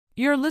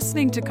You're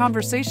listening to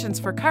Conversations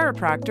for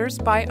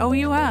Chiropractors by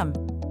OUM,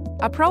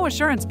 a pro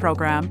assurance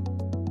program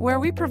where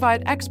we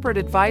provide expert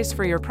advice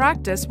for your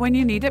practice when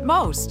you need it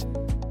most.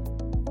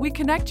 We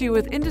connect you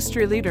with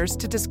industry leaders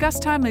to discuss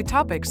timely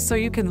topics so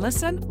you can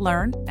listen,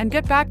 learn, and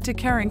get back to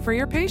caring for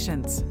your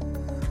patients.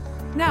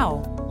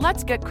 Now,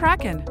 let's get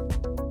cracking.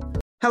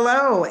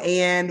 Hello,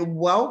 and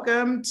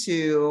welcome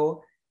to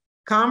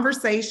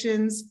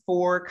Conversations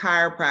for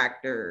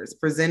Chiropractors,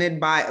 presented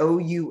by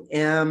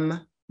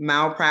OUM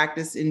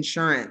Malpractice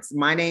Insurance.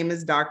 My name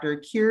is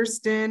Dr.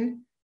 Kirsten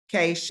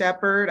K.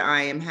 Shepard.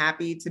 I am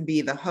happy to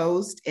be the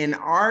host, and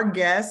our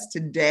guest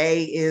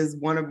today is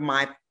one of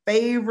my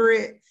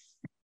favorite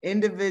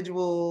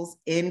individuals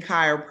in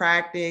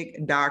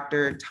chiropractic,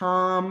 Dr.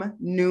 Tom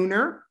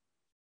Neuner.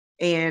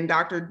 And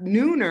Dr.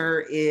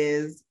 Neuner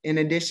is, in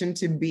addition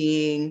to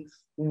being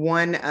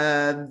one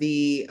of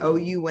the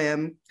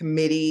OUM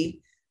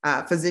committee,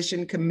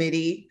 physician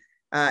committee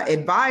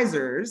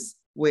advisors,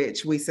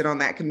 which we sit on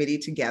that committee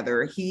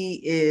together,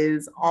 he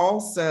is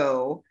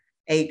also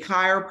a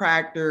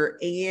chiropractor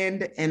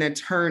and an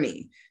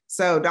attorney.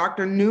 So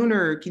Dr.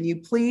 Neuner, can you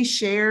please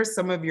share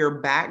some of your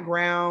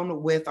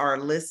background with our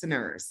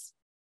listeners?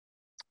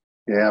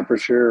 Yeah, for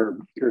sure,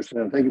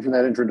 Kirsten. Thank you for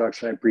that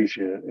introduction. I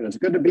appreciate it. And it's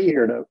good to be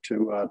here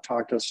to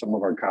talk to some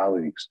of our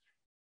colleagues.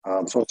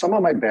 So some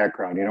of my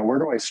background, where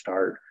do I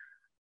start?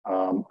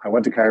 I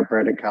went to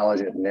chiropractic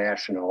college at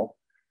National,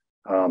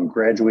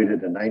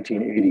 graduated in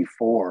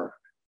 1984.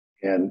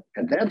 And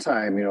at that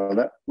time,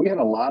 that we had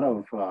a lot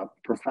of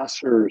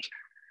professors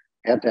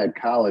at that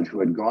college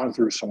who had gone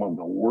through some of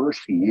the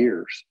worst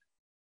years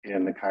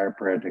in the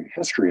chiropractic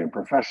history and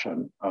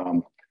profession.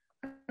 I'm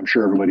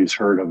sure everybody's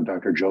heard of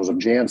Dr. Joseph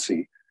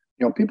Jancy,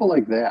 people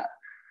like that.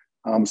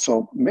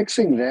 So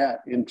mixing that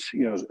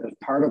into, as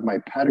part of my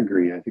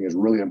pedigree, I think is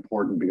really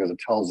important because it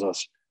tells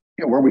us,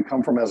 where we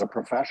come from as a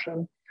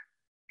profession,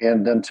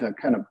 and then to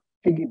kind of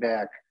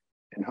piggyback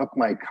and hook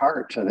my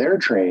cart to their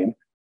train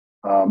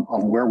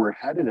of where we're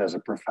headed as a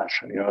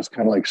profession. It's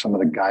kind of like some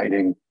of the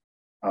guiding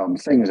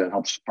things that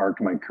helped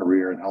spark my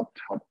career and helped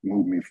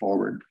move me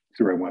forward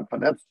through where I went. But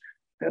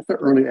that's the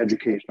early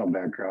educational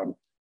background.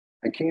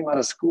 I came out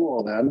of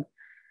school then,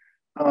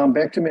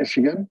 back to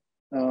Michigan.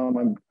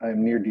 I'm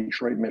near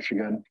Detroit,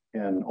 Michigan,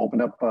 and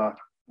opened up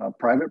a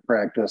private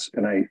practice.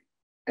 And I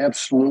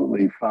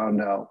absolutely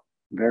found out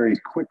very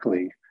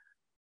quickly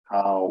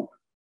how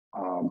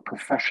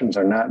professions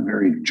are not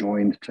very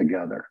joined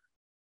together.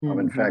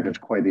 In fact, it's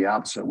quite the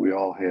opposite. We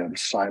all have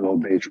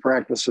silo-based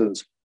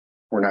practices.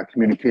 We're not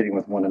communicating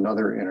with one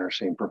another in our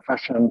same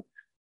profession,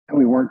 and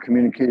we weren't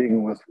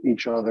communicating with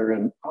each other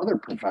in other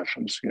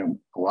professions.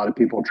 A lot of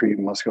people treat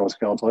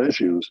musculoskeletal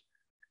issues,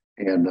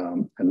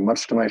 and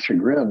much to my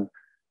chagrin,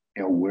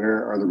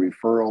 where are the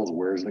referrals?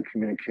 Where's the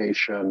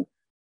communication?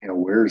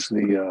 Where's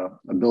the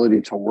ability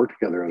to work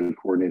together as a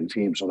coordinated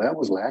team? So that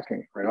was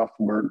lacking right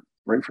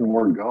from the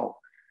word go.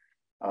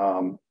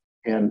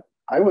 And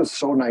I was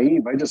so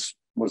naive. I just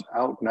was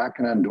out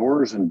knocking on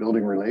doors and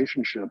building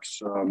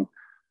relationships.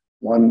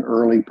 One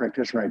early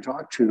practitioner I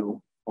talked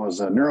to was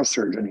a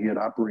neurosurgeon. He had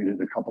operated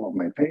a couple of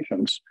my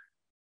patients.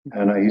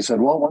 And he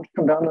said, well, why don't you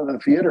come down to the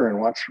theater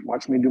and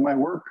watch me do my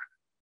work?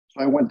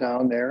 So I went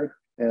down there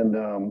and,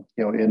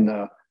 in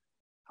the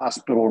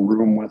hospital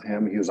room with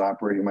him, he was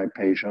operating my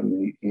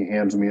patient. He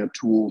hands me a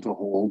tool to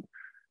hold.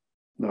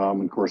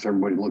 Of course,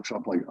 everybody looks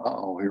up like,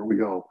 oh, here we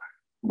go.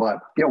 But,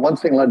 one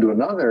thing led to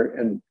another,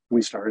 and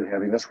we started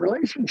having this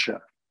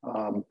relationship.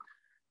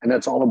 And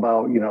that's all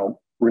about,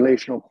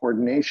 relational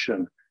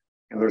coordination.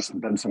 And there's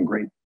been some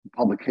great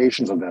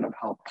publications of that, of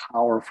how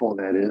powerful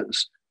that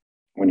is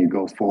when you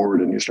go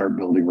forward and you start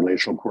building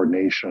relational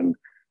coordination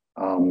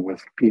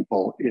with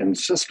people in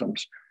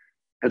systems.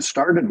 It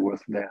started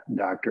with that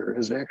doctor.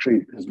 His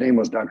name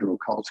was Dr.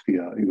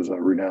 Mikulski. He was a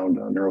renowned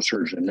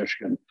neurosurgeon in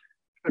Michigan.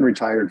 He's been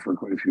retired for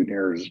quite a few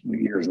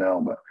years now.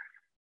 But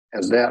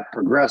as that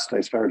progressed,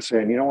 I started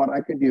saying,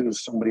 I could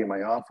use somebody in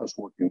my office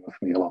working with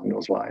me along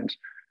those lines.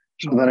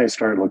 So then I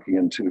started looking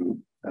into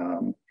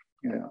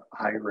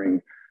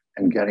hiring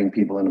and getting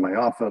people into my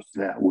office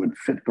that would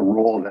fit the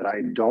role that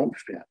I don't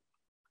fit.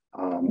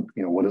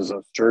 What does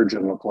a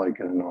surgeon look like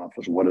in an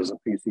office? What does a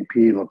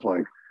PCP look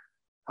like?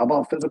 How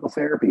about physical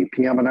therapy,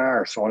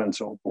 PM&R, so on and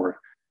so forth?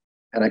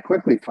 And I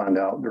quickly found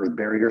out there were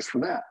barriers for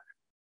that.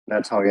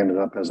 That's how I ended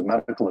up as a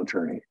medical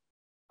attorney,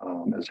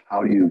 is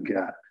how do you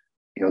get,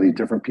 these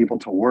different people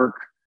to work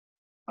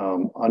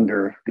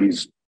under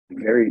these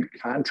varied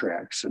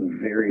contracts and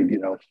varied,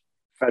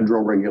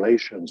 federal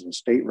regulations and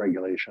state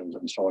regulations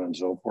and so on and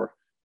so forth.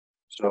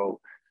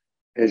 So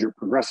as you're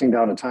progressing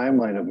down a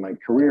timeline of my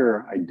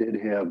career, I did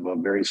have a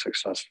very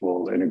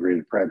successful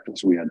integrated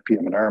practice. We had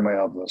PM&R in my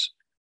office.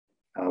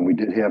 We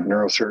did have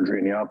neurosurgery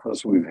in the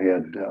office. We've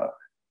had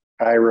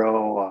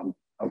chiro,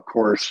 of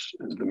course,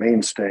 is the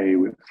mainstay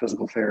with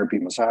physical therapy,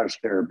 massage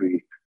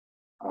therapy,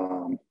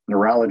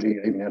 neurology.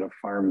 I even had a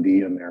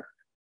PharmD in there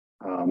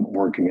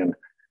working in.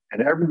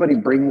 And everybody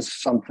brings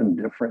something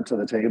different to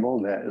the table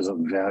that is of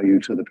value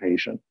to the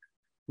patient.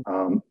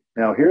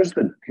 Now, here's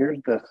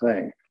the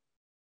thing.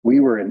 we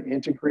were an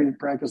integrated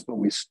practice, but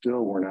we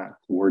still were not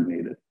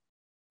coordinated.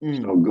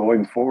 So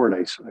going forward,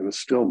 I was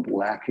still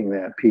lacking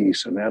that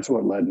piece. And that's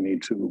what led me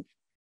to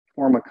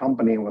form a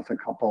company with a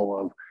couple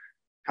of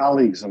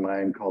colleagues of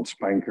mine called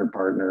Spine Care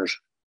Partners,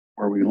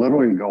 where we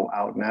literally go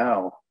out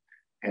now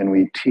and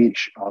we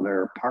teach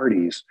other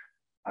parties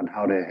on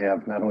how to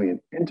have not only an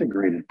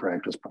integrated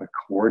practice, but a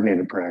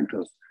coordinated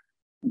practice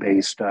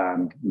based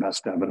on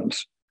best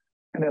evidence.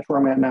 And that's where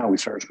I'm at now. We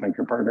started Spine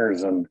Care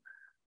Partners in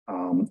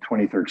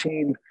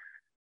 2013.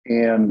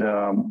 And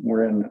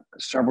we're in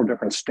several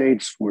different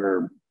states.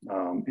 We're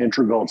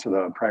integral to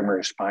the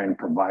primary spine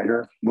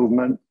provider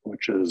movement,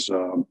 which is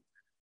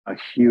a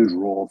huge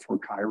role for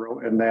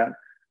Chiro in that.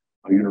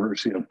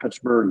 University of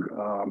Pittsburgh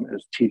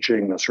is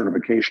teaching the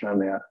certification on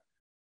that.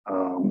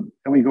 And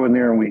we go in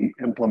there and we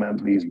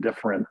implement these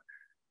different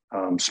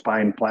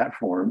spine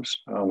platforms.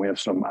 We have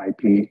some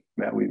IP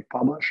that we've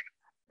published,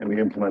 and we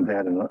implement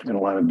that in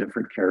a lot of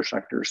different care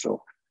sectors.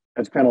 So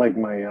that's kind of like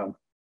my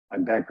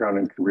background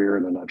and career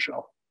in a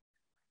nutshell.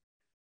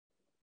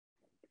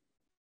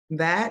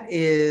 That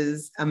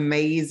is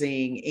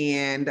amazing.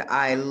 And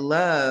I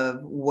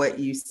love what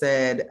you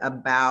said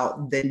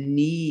about the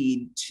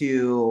need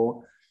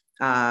to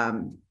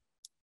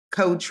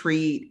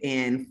co-treat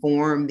and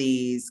form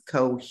these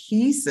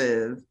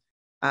cohesive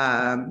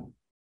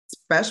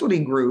specialty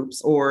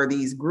groups or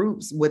these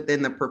groups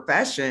within the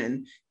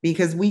profession,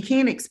 because we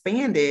can't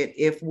expand it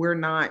if we're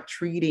not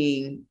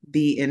treating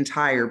the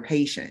entire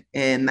patient.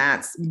 And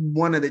that's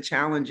one of the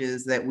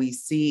challenges that we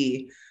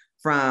see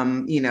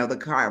from, the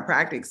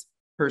chiropractic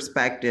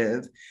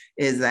perspective,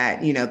 is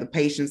that, the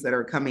patients that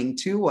are coming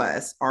to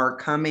us are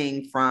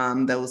coming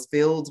from those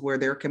fields where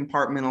they're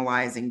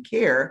compartmentalizing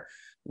care,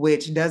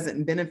 which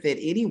doesn't benefit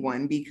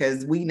anyone,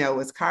 because we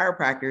know as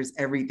chiropractors,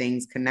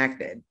 everything's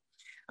connected.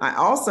 I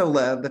also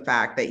love the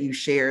fact that you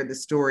shared the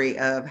story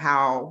of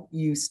how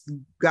you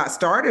got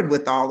started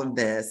with all of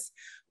this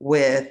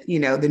with, the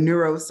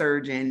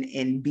neurosurgeon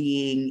and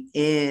being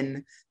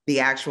in the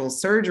actual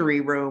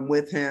surgery room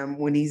with him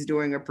when he's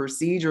doing a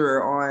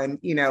procedure on,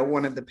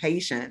 one of the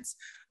patients.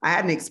 I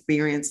had an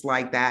experience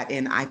like that.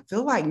 And I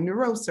feel like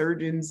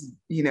neurosurgeons,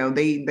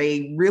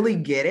 they really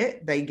get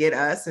it. They get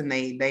us, and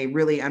they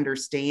really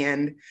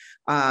understand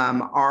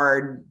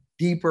our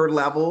deeper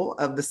level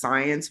of the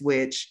science,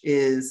 which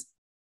is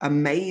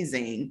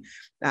amazing.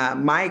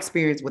 My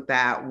experience with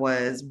that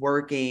was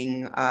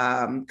working,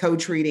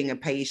 co-treating a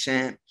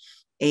patient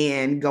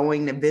and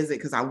going to visit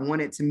because I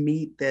wanted to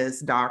meet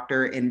this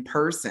doctor in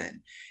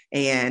person.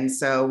 And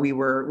so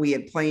we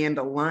had planned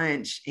a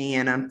lunch.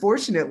 And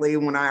unfortunately,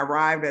 when I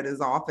arrived at his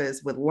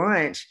office with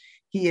lunch,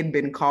 he had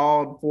been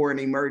called for an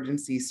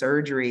emergency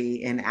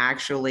surgery and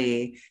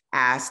actually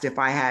asked if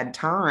I had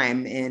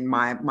time, and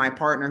my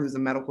partner, who's a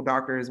medical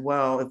doctor as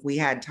well, if we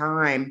had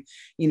time,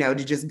 to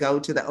just go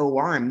to the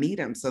OR and meet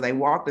him. So they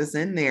walked us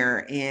in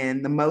there.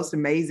 And the most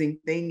amazing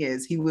thing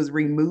is he was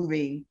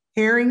removing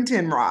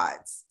Harrington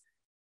rods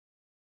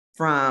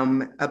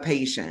from a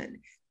patient.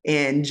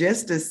 And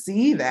just to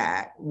see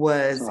that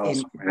was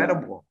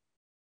incredible.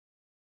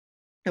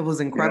 Yeah. It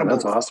was incredible. Yeah,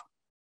 that's awesome.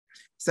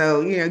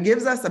 So, it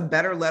gives us a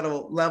better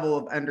level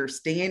of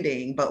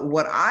understanding. But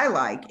what I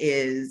like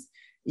is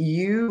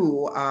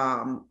you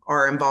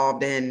are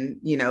involved in,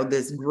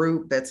 this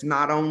group that's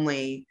not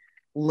only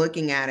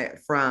looking at it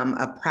from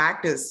a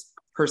practice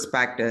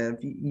perspective,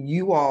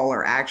 you all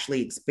are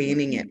actually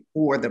expanding it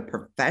for the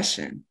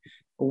profession,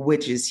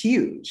 which is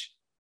huge.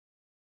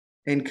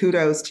 And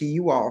kudos to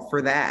you all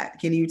for that.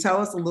 Can you tell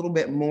us a little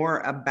bit more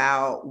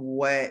about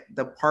what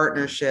the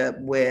partnership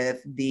with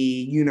the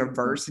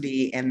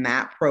university and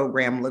that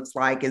program looks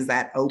like? Is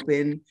that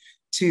open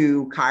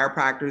to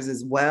chiropractors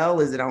as well?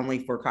 Is it only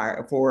for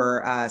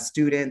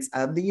students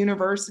of the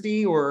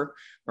university, or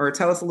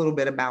tell us a little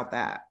bit about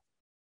that?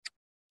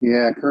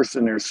 Yeah,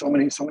 Kirsten, there's so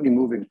many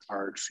moving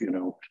parts,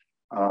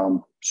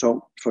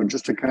 So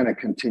just to kind of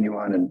continue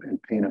on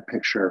and paint a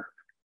picture,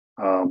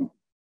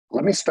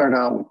 let me start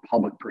out with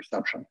public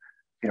perception.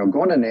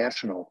 Going to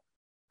national,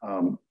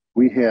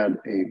 we had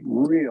a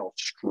real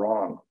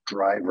strong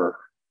driver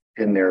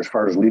in there as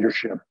far as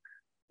leadership,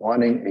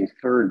 wanting a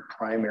third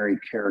primary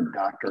care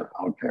doctor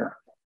out there,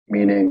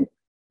 meaning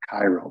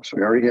Chiro. So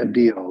we already had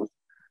DOs,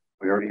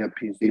 we already have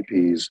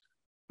PCPs.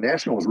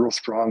 National was real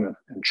strong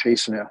in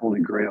chasing that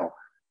holy grail.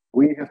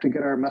 We have to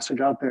get our message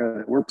out there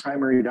that we're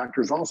primary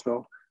doctors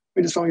also.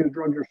 We just don't use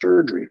drugs or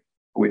surgery.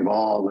 We have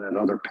all that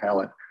other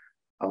palette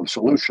of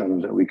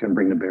solutions that we can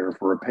bring to bear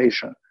for a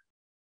patient.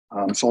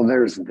 So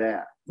there's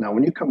that. Now,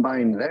 when you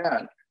combine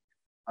that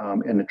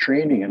and the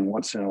training and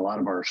what's in a lot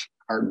of our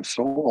heart and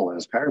soul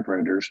as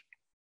chiropractors,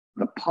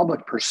 the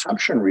public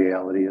perception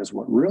reality is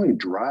what really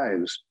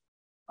drives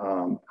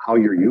how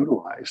you're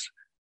utilized.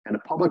 And the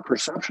public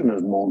perception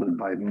is molded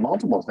by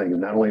multiple things,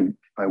 not only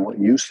by what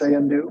you say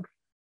and do,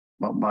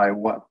 but by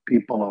what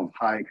people of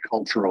high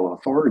cultural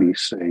authority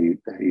say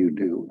that you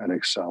do and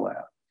excel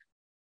at.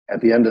 At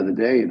the end of the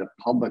day, the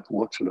public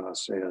looks at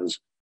us as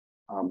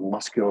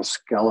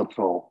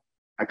musculoskeletal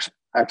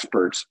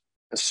experts,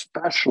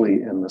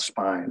 especially in the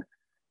spine.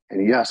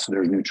 And yes,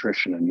 there's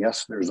nutrition, and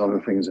yes, there's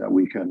other things that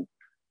we can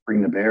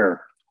bring to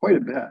bear quite a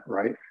bit,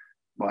 right?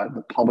 But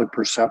the public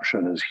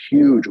perception is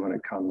huge when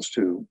it comes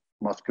to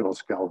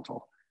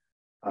musculoskeletal.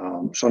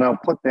 So now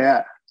put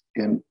that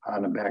in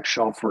on the back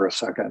shelf for a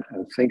second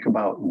and think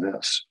about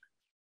this.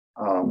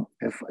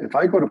 If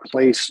I go to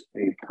place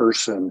a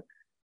person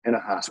in a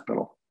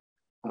hospital,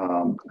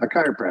 a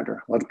chiropractor,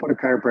 let's put a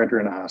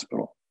chiropractor in a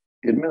hospital.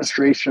 The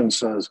administration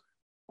says,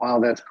 wow,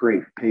 that's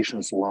great.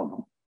 Patients love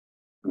them.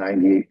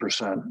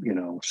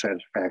 98%,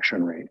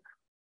 satisfaction rate.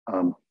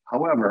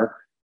 However,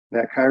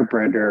 that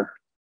chiropractor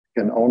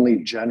can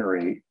only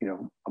generate,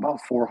 about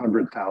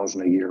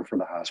 400,000 a year for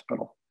the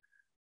hospital,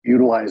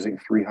 utilizing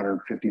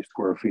 350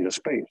 square feet of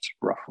space,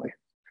 roughly.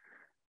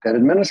 That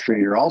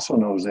administrator also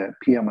knows that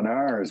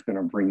PM&R is going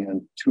to bring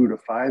in 2 to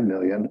 5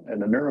 million,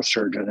 and the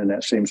neurosurgeon in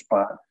that same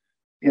spot,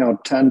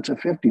 10 to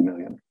 50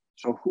 million.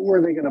 So who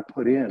are they going to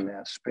put in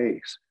that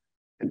space?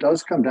 It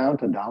does come down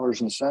to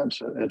dollars and cents.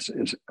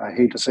 It's I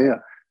hate to say it,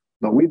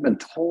 but we've been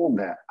told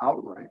that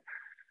outright.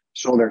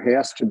 So there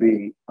has to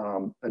be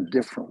a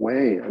different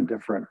way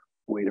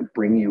to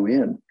bring you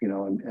in,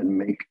 and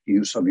make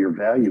use of your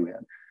value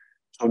in.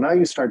 So now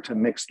you start to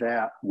mix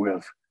that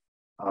with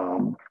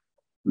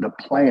the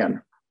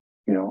plan.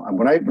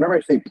 Whenever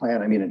I say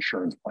plan, I mean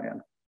insurance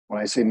plan. When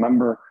I say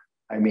member,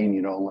 I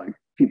mean, like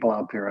people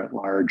out there at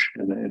large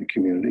in the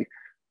community.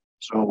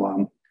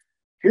 So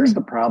here's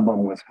the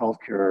problem with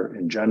healthcare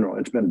in general.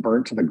 It's been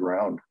burnt to the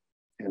ground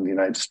in the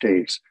United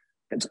States.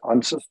 It's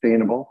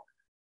unsustainable.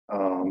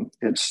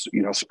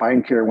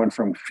 Spine care went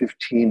from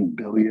 15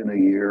 billion a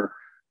year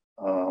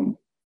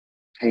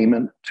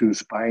payment to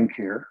spine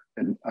care,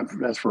 and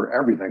that's for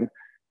everything.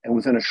 And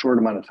within a short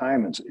amount of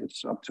time,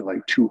 it's up to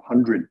like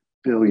 200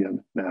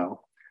 billion now.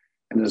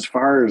 And as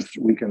far as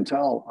we can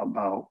tell,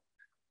 about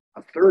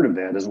a third of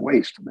that is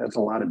waste. That's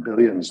a lot of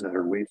billions that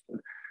are wasted.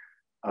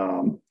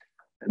 And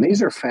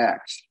these are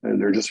facts.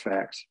 They're just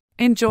facts.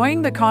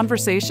 Enjoying the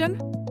conversation?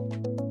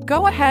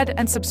 Go ahead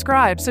and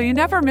subscribe so you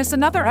never miss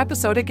another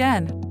episode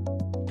again.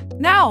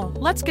 Now,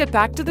 let's get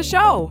back to the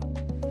show.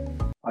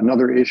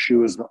 Another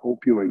issue is the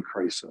opioid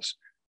crisis.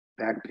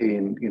 Back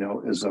pain,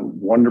 is a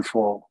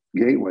wonderful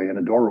gateway and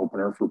a door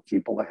opener for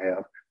people to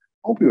have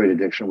opioid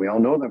addiction. We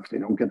all know that if they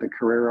don't get the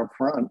care up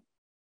front,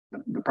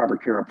 the proper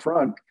care up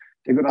front,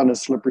 they go down the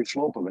slippery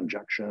slope of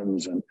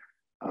injections and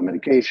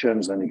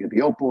medications. Then they get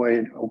the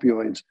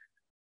opioids,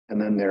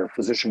 and then their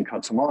physician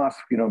cuts them off,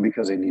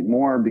 because they need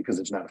more, because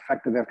it's not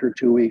effective after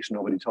 2 weeks.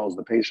 Nobody tells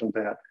the patient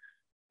that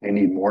they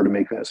need more to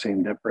make that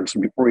same difference.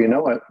 And before you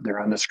know it,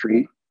 they're on the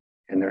street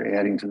and they're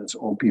adding to this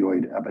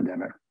opioid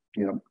epidemic,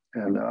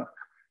 and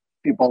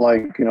people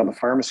like, the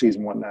pharmacies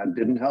and whatnot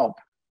didn't help.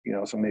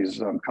 Some of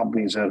these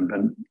companies that have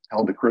been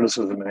held to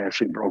criticism and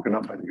actually broken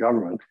up by the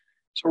government.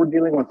 So we're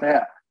dealing with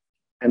that.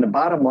 And the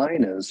bottom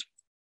line is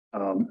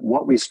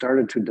what we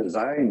started to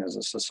design as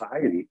a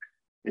society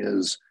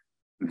is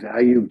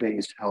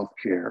value-based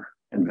healthcare.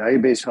 And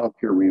value-based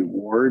healthcare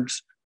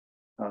rewards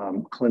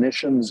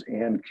clinicians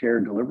and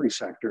care delivery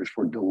sectors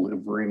for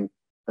delivering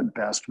the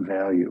best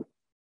value.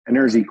 And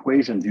there's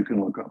equations you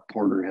can look up.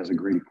 Porter has a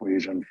great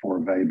equation for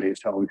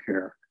value-based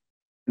healthcare.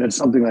 And it's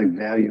something like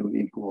value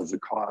equals the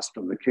cost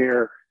of the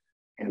care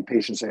and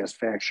patient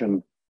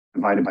satisfaction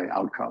divided by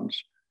outcomes.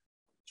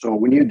 So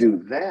when you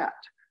do that,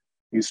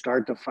 you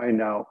start to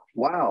find out,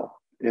 wow,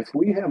 if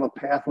we have a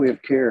pathway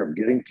of care of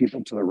getting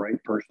people to the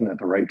right person at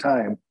the right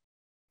time,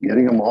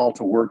 getting them all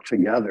to work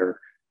together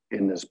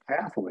in this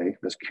pathway,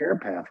 this care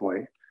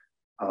pathway,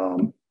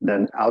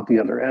 then out the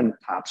other end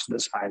pops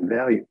this high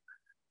value.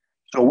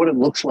 So what it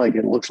looks like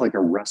a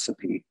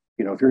recipe.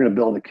 If you're going to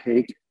build a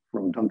cake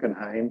from Duncan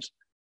Hines,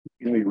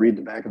 you read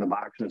the back of the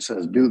box and it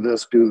says, do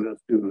this, do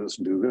this, do this,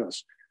 do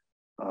this.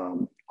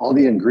 All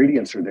the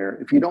ingredients are there.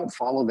 If you don't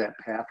follow that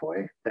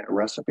pathway, that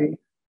recipe,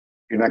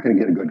 you're not going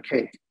to get a good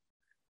cake.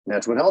 And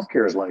that's what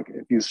healthcare is like.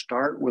 If you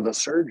start with a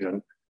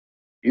surgeon,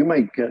 you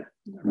might get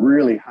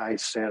really high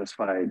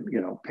satisfied,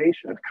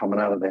 patient coming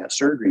out of that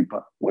surgery.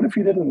 But what if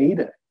you didn't need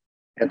it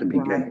at the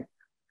beginning?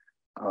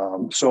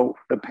 Right. So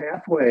the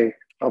pathway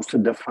helps to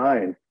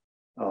define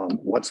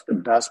what's the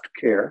best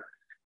care.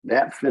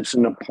 That fits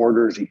into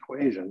Porter's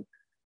equation.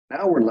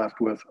 Now we're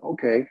left with,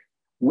 okay,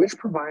 which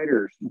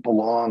providers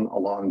belong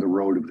along the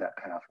road of that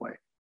pathway?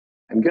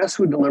 And guess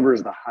who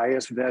delivers the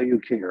highest value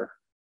care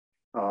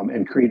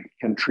and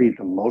can treat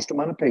the most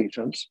amount of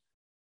patients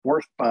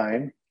for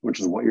spine, which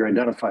is what you're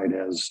identified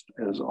as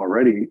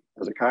already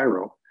as a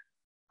chiro,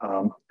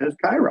 is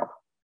chiro.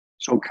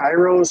 So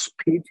chiros,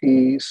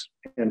 PTs,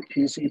 and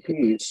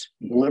PCPs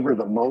deliver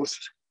the most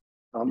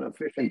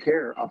efficient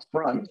care up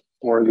front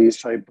for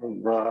these type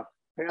of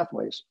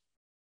pathways.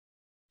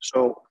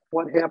 So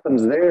what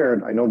happens there,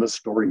 I know this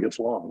story gets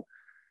long,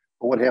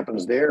 but what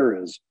happens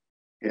there is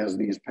as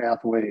these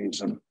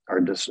pathways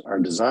are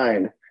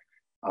designed,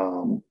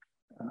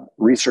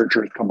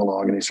 researchers come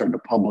along and they start to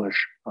publish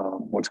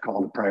what's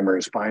called a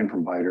primary spine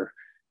provider,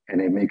 and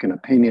they make an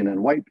opinion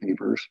in white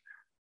papers,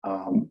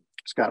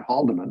 Scott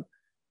Haldeman,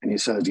 and he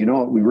says,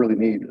 what we really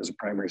need is a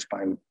primary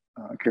spine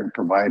care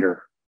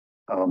provider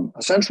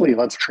Essentially,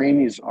 let's train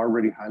these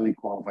already highly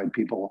qualified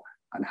people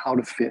on how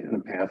to fit in a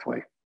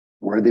pathway,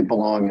 where they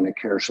belong in a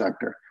care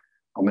sector,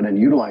 and then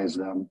utilize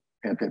them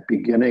at that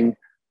beginning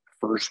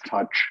first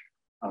touch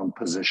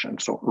position.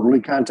 So early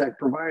contact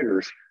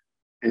providers,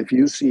 if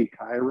you see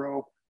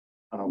Chiro,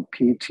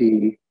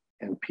 PT,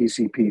 and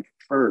PCP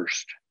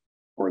first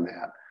for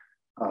that,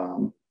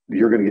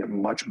 you're going to get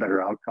much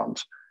better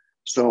outcomes.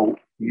 So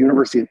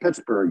University of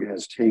Pittsburgh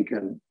has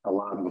taken a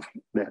lot of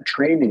that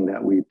training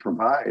that we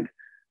provide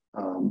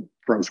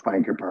from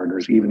Spine Care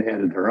Partners, even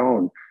added their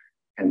own,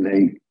 and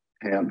they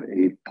have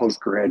a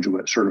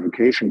postgraduate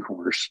certification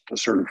course to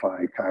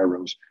certify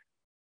Chiros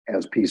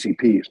as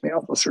PCPs. They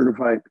also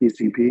certify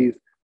PCPs,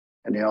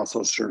 and they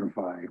also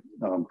certify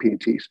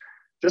PTs.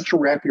 Just to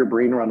wrap your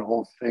brain around the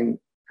whole thing,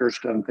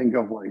 Kirsten, think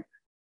of like,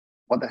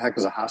 what the heck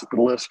is a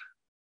hospitalist?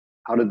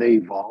 How did they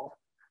evolve?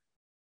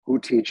 Who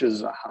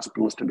teaches a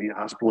hospitalist to be a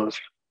hospitalist?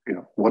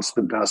 What's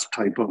the best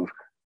type of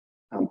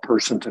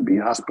person to be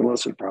a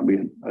hospitalist? It's probably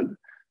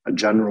a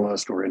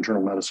generalist or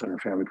internal medicine or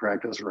family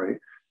practice, right?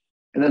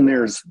 And then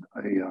there's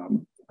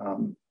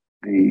the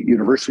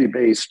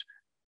university-based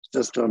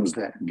systems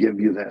that give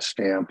you that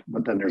stamp,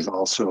 but then there's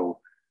also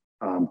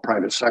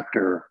private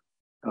sector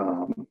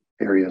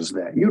areas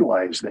that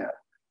utilize that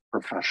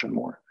profession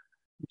more.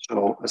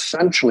 So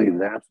essentially,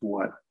 that's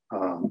what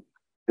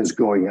is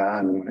going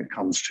on when it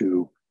comes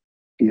to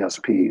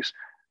PSPs.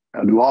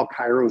 Now, do all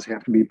Chiros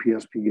have to be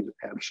PSPs?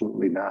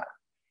 Absolutely not.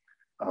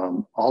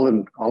 All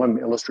I'm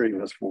illustrating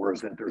this for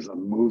is that there's a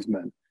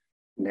movement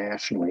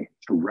nationally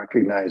to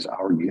recognize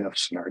our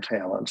gifts and our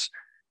talents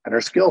and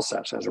our skill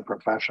sets as a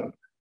profession,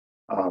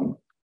 and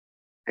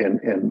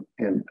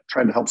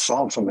trying to help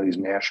solve some of these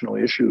national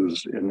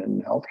issues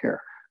in healthcare,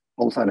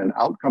 both on an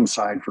outcome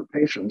side for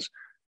patients,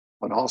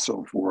 but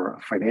also for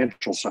a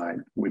financial side,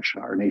 which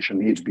our nation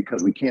needs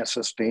because we can't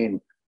sustain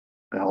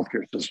the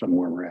healthcare system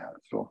where we're at.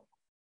 So.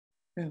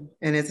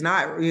 And it's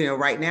not,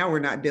 right now we're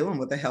not dealing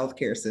with a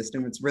healthcare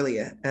system. It's really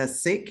a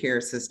sick care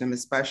system,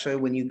 especially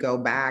when you go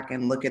back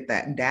and look at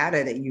that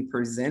data that you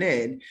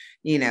presented,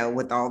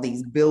 with all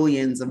these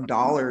billions of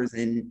dollars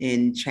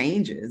in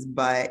changes.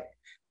 But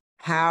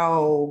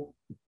how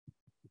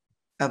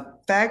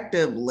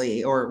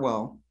effectively,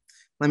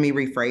 let me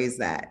rephrase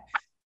that.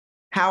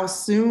 How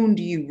soon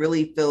do you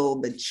really feel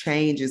the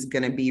change is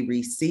going to be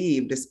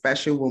received,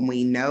 especially when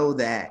we know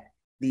that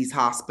these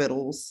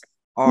hospitals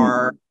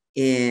are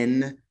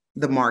in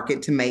the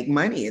market to make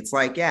money? It's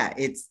like,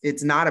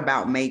 it's not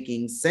about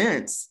making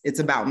sense. It's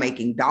about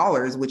making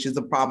dollars, which is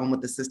a problem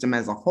with the system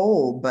as a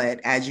whole. But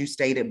as you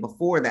stated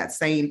before, that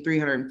same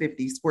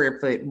 350 square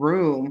foot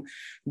room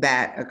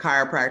that a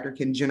chiropractor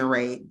can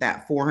generate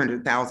that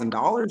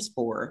 $400,000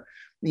 for,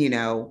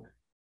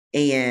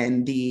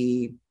 and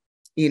the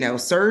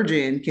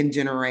surgeon can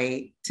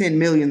generate 10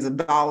 millions of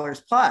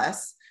dollars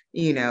plus,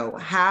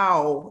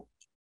 how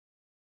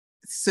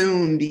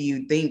soon do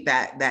you think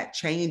that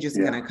change is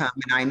going to come?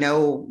 And I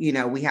know,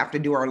 we have to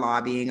do our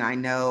lobbying. I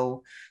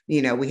know,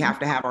 we have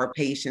to have our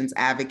patients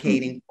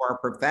advocating for our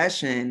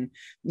profession,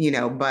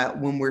 but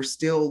when we're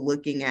still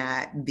looking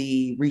at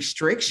the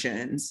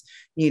restrictions,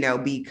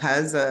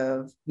 because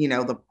of,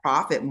 the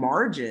profit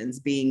margins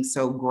being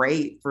so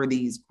great for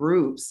these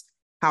groups,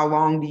 how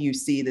long do you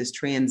see this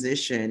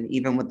transition,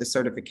 even with the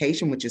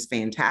certification, which is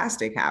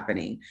fantastic,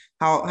 happening?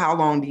 How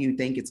long do you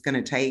think it's going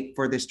to take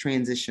for this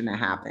transition to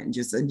happen?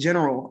 Just a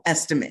general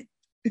estimate.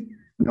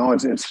 No,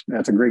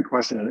 that's a great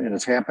question, and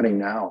it's happening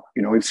now.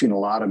 We've seen a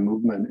lot of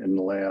movement in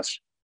the last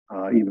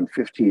even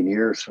 15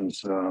 years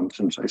since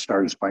I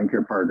started Spine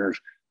Care Partners.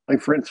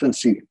 Like, for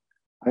instance,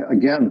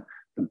 again,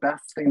 the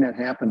best thing that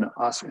happened to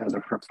us as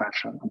a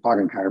profession, I'm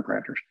talking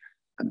chiropractors,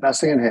 the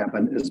best thing that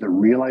happened is the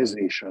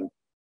realization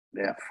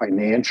that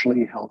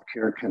financially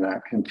healthcare cannot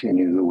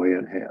continue the way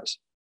it has.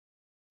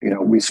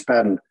 We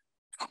spend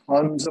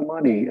tons of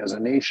money as a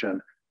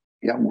nation,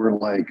 yet we're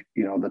like,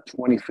 the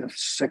 25th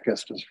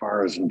sickest as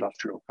far as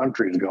industrial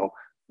countries go.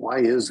 Why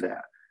is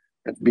that?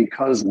 It's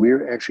because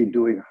we're actually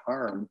doing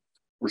harm.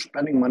 We're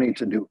spending money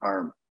to do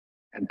harm.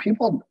 And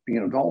people,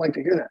 don't like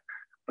to hear that.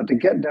 But to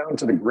get down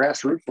to the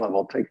grassroots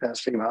level, take that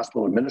same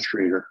hospital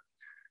administrator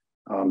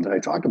that I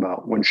talked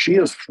about, when she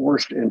is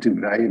forced into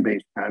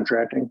value-based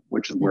contracting,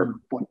 which is what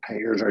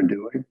payers are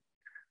doing,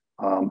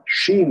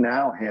 she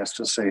now has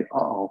to say,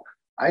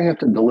 I have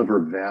to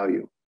deliver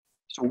value.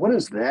 So what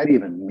does that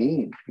even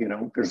mean?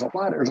 There's a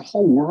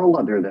whole world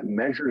out there that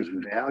measures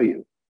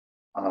value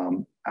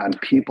on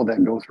people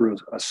that go through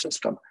a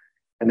system.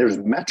 And there's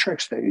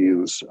metrics they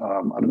use.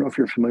 I don't know if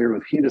you're familiar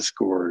with HEDIS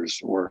scores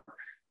or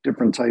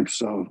different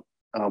types of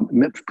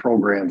MIPS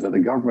programs that the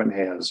government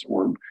has,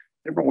 or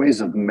different ways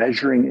of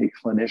measuring a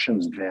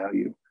clinician's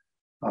value.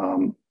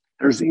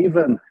 There's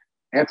even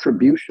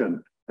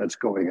attribution that's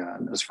going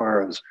on as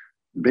far as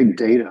big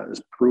data is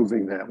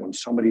proving that when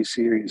somebody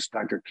sees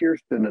Dr.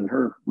 Kirsten and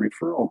her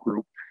referral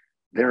group,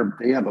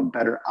 they have a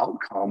better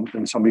outcome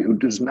than somebody who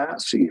does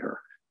not see her.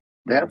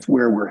 That's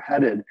where we're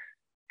headed,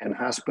 and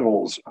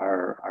hospitals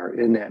are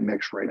in that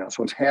mix right now.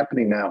 So it's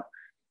happening now.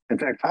 In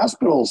fact,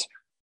 hospitals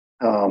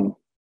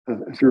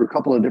through a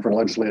couple of different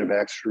legislative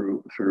acts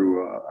through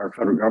our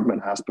federal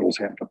government, hospitals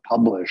have to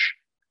publish,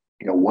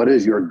 what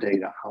is your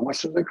data? How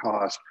much does it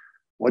cost?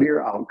 What are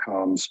your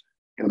outcomes?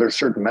 There's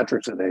certain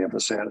metrics that they have to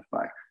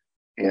satisfy.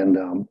 And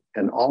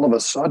all of a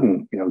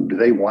sudden, do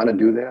they want to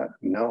do that?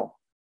 No.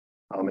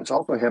 It's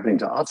also happening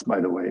to us, by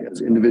the way,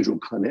 as individual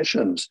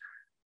clinicians.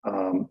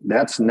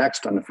 That's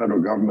next on the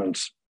federal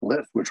government's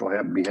list, which will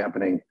be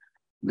happening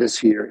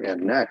this year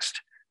and next,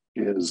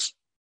 is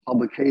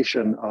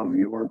publication of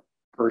your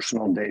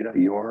personal data,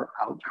 your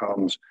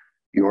outcomes,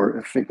 your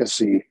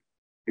efficacy,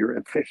 your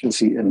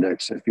efficiency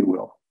index, if you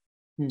will.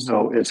 Mm-hmm.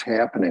 So it's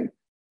happening.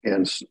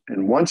 And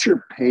once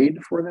you're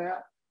paid for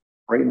that,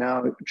 right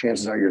now,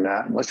 chances are you're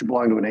not, unless you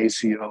belong to an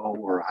ACO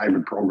or a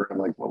hybrid program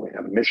like what we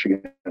have in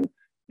Michigan,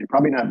 you're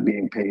probably not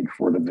being paid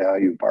for the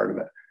value part of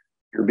it.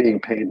 You're being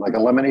paid like a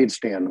lemonade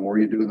stand. The more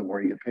you do, the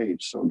more you get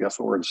paid. So guess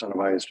what we're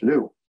incentivized to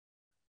do,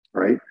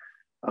 right?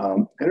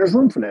 And there's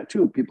room for that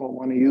too. People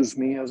want to use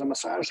me as a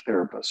massage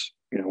therapist,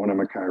 when I'm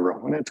a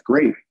chiro, and it's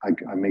great. I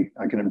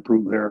can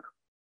improve their,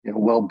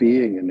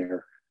 well-being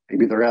and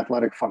maybe their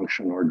athletic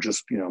function, or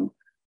just,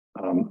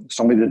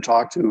 somebody to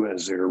talk to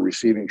as they're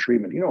receiving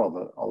treatment.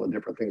 All the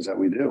different things that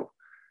we do.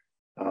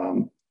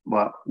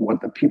 But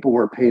what the people who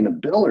are paying the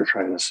bill are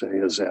trying to say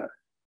is that,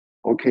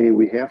 okay,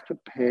 we have to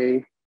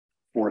pay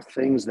for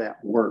things that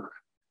work.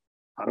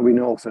 How do we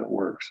know if it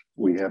works?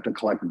 We have to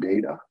collect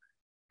data.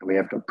 And we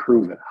have to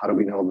prove it. How do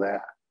we know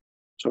that?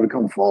 So to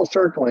come full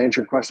circle and answer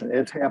your question,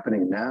 it's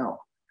happening now.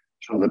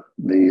 So in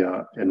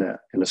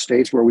the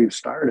states where we've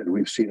started,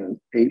 we've seen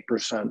an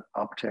 8%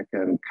 uptick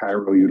in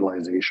chiro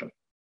utilization,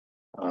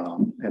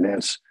 and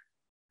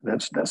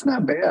that's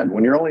not bad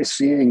when you're only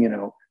seeing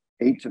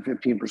 8 to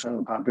 15% of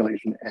the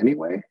population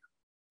anyway,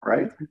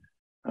 right?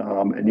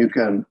 And you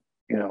can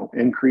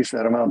increase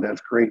that amount.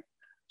 That's great.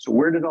 So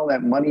where did all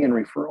that money and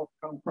referral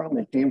come from?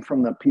 It came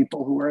from the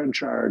people who are in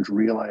charge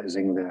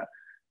realizing that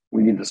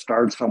we need to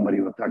start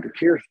somebody with Dr.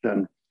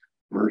 Kirsten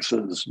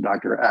versus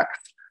Dr. X,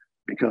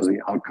 because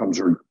the outcomes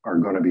are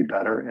going to be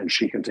better and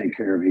she can take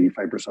care of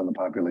 85% of the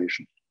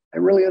population. It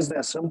really is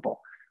that simple.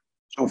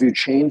 So if you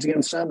change the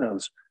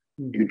incentives,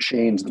 you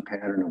change the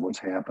pattern of what's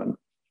happened.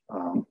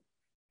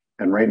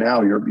 And right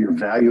now, your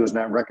value is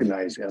not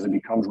recognized. As it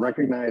becomes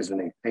recognized and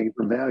they pay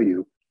for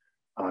value,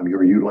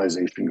 your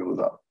utilization goes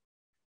up.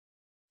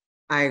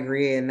 I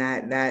agree, and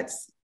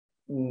that's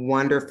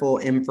wonderful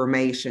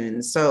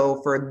information.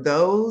 So for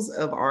those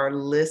of our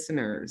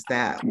listeners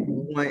that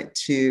want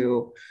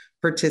to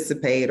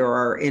participate or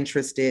are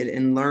interested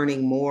in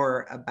learning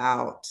more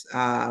about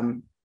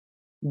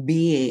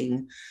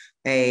being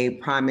a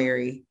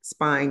primary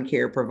spine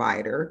care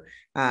provider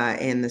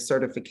and the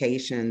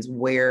certifications,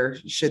 where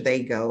should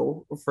they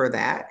go for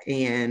that?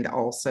 And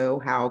also,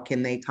 how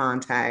can they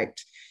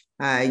contact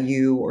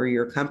you or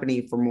your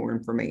company for more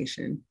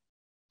information?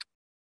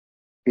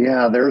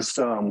 Yeah, there's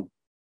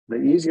the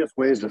easiest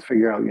way is to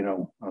figure out,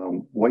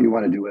 what you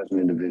want to do as an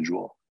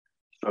individual.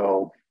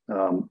 So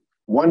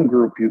one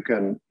group you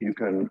can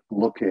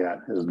look at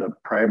is the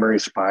Primary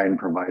Spine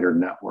Provider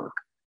Network.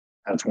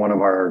 That's one of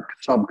our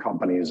sub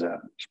companies that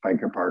Spine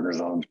Care Partners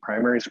owns,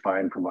 Primary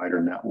Spine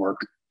Provider Network.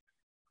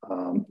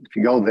 If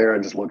you go there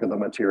and just look at the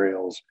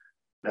materials,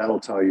 that'll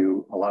tell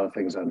you a lot of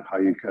things on how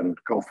you can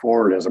go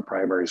forward as a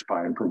primary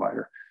spine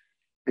provider.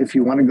 If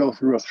you want to go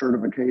through a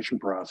certification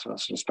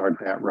process and start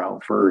that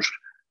route first,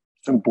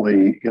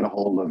 simply get a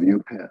hold of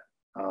UPitt,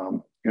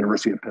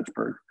 University of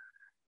Pittsburgh.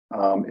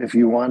 If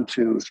you want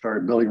to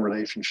start building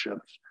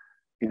relationships,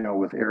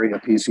 with area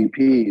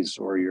PCPs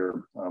or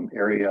your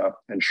area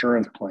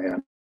insurance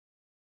plan,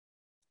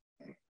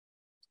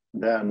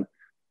 then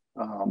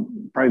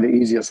probably the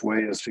easiest way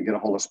is to get a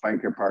hold of Spine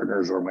Care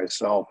Partners or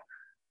myself,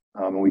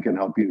 and we can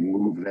help you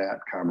move that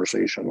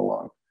conversation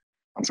along.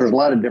 So there's a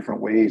lot of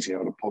different ways,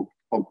 to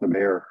poke the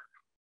bear.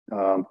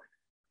 And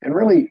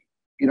really,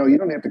 you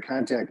don't have to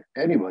contact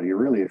anybody,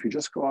 really. If you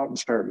just go out and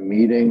start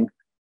meeting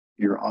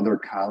your other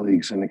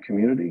colleagues in the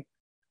community,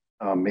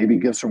 maybe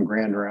give some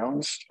grand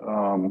rounds.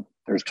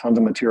 There's tons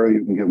of material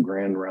you can give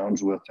grand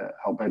rounds with to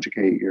help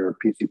educate your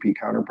PCP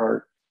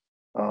counterpart.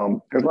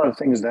 There's a lot of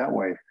things that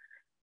way.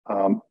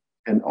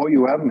 And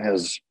OUM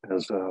has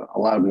a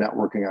lot of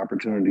networking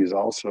opportunities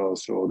also.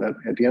 So that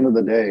at the end of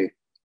the day,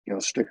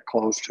 stick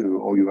close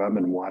to OUM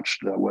and watch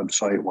the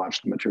website,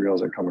 watch the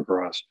materials that come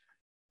across.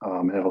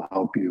 And it'll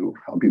help you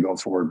go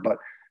forward. But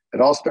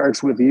it all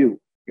starts with you.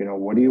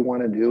 What do you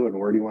want to do and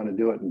where do you want to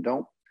do it? And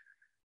don't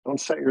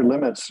set your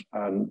limits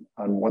on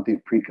what the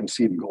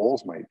preconceived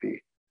goals might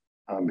be.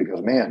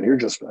 Because man, you're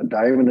just a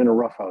diamond in a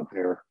rough out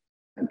there,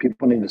 and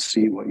people need to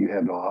see what you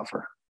have to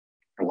offer.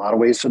 There are a lot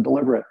of ways to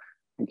deliver it.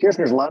 And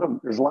Kirsten, there's a lot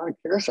of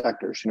care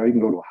sectors. You can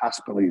go to a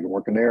hospital, you can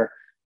work in there,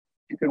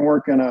 you can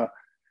work in a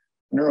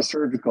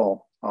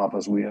neurosurgical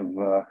office. We have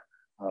a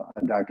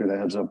doctor that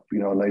has a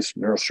nice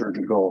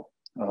neurosurgical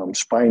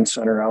spine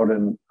center out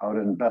in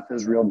Beth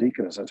Israel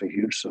Deaconess. That's a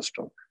huge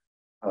system.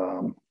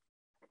 I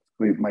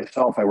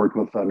worked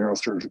with a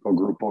neurosurgical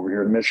group over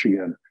here in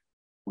Michigan.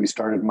 We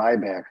started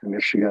MyBack in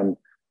Michigan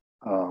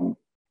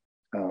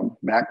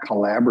back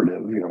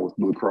collaborative, with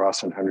Blue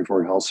Cross and Henry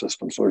Ford Health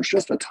System. So there's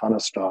just a ton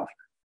of stuff.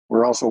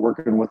 We're also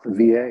working with the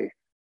VA.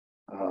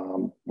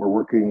 We're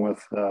working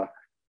with the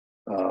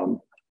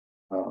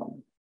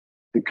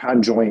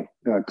conjoint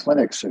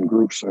clinics and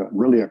groups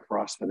really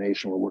across the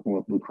nation. We're working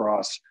with Blue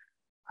Cross,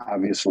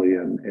 obviously,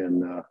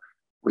 and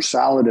we're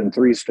solid in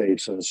 3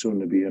 states and soon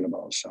to be in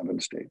about 7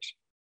 states.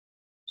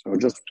 So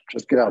just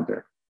get out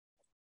there.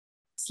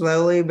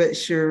 Slowly but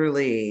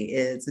surely,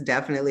 it's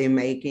definitely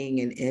making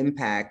an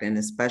impact, and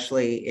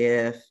especially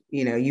if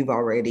you've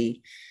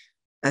already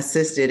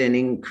assisted in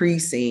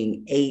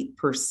increasing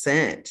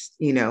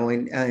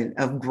 8%,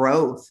 of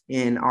growth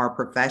in our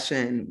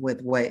profession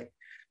with what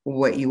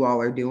you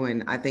all are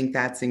doing. I think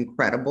that's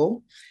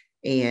incredible.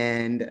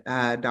 And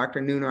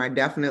Dr. Nooner, I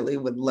definitely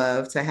would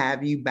love to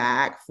have you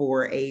back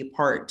for a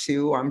part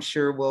 2. I'm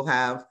sure we'll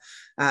have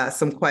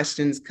some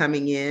questions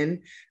coming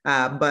in.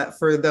 But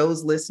for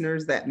those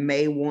listeners that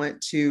may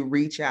want to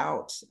reach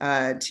out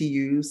to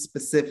you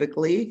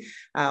specifically,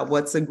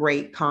 what's a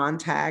great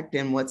contact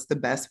and what's the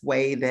best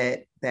way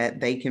that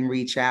they can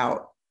reach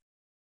out?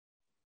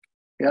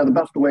 Yeah, the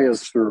best way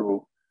is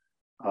through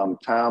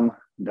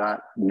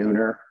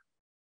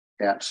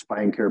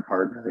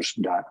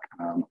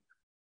tom.nooner@spinecarepartners.com.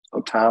 So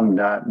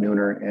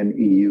tom.nooner,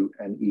 Neuner,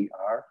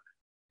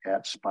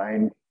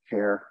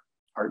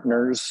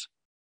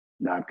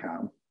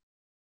 @spinecarepartners.com.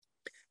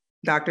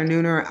 Dr.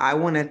 Nooner, I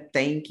want to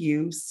thank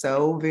you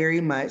so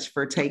very much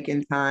for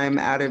taking time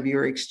out of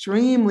your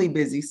extremely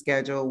busy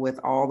schedule with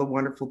all the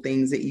wonderful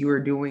things that you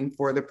are doing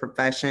for the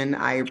profession.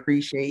 I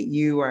appreciate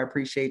you. I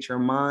appreciate your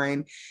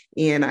mind,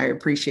 and I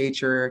appreciate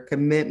your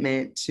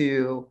commitment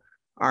to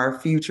our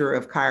future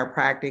of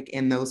chiropractic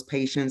and those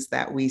patients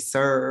that we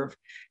serve.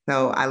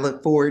 So I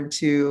look forward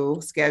to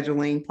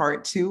scheduling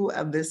part 2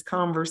 of this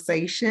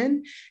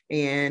conversation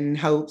in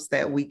hopes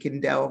that we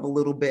can delve a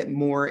little bit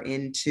more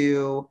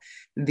into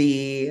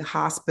the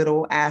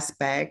hospital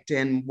aspect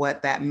and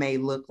what that may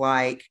look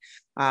like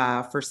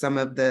for some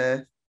of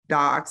the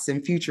docs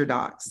and future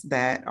docs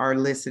that are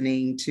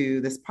listening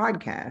to this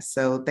podcast.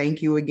 So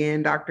thank you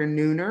again, Dr.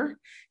 Nooner.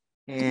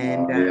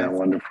 And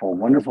wonderful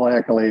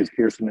accolades,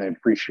 Kirsten. I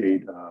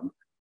appreciate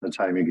the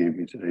time you gave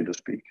me today to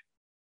speak.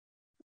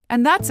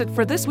 And that's it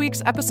for this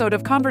week's episode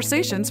of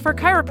Conversations for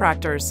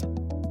Chiropractors.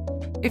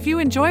 If you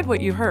enjoyed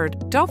what you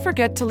heard, don't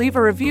forget to leave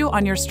a review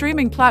on your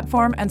streaming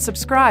platform and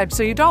subscribe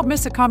so you don't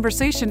miss a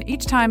conversation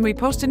each time we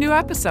post a new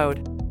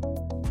episode.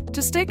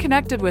 To stay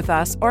connected with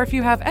us, or if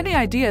you have any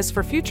ideas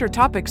for future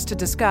topics to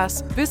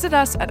discuss, visit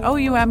us at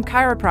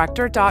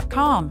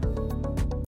oumchiropractor.com.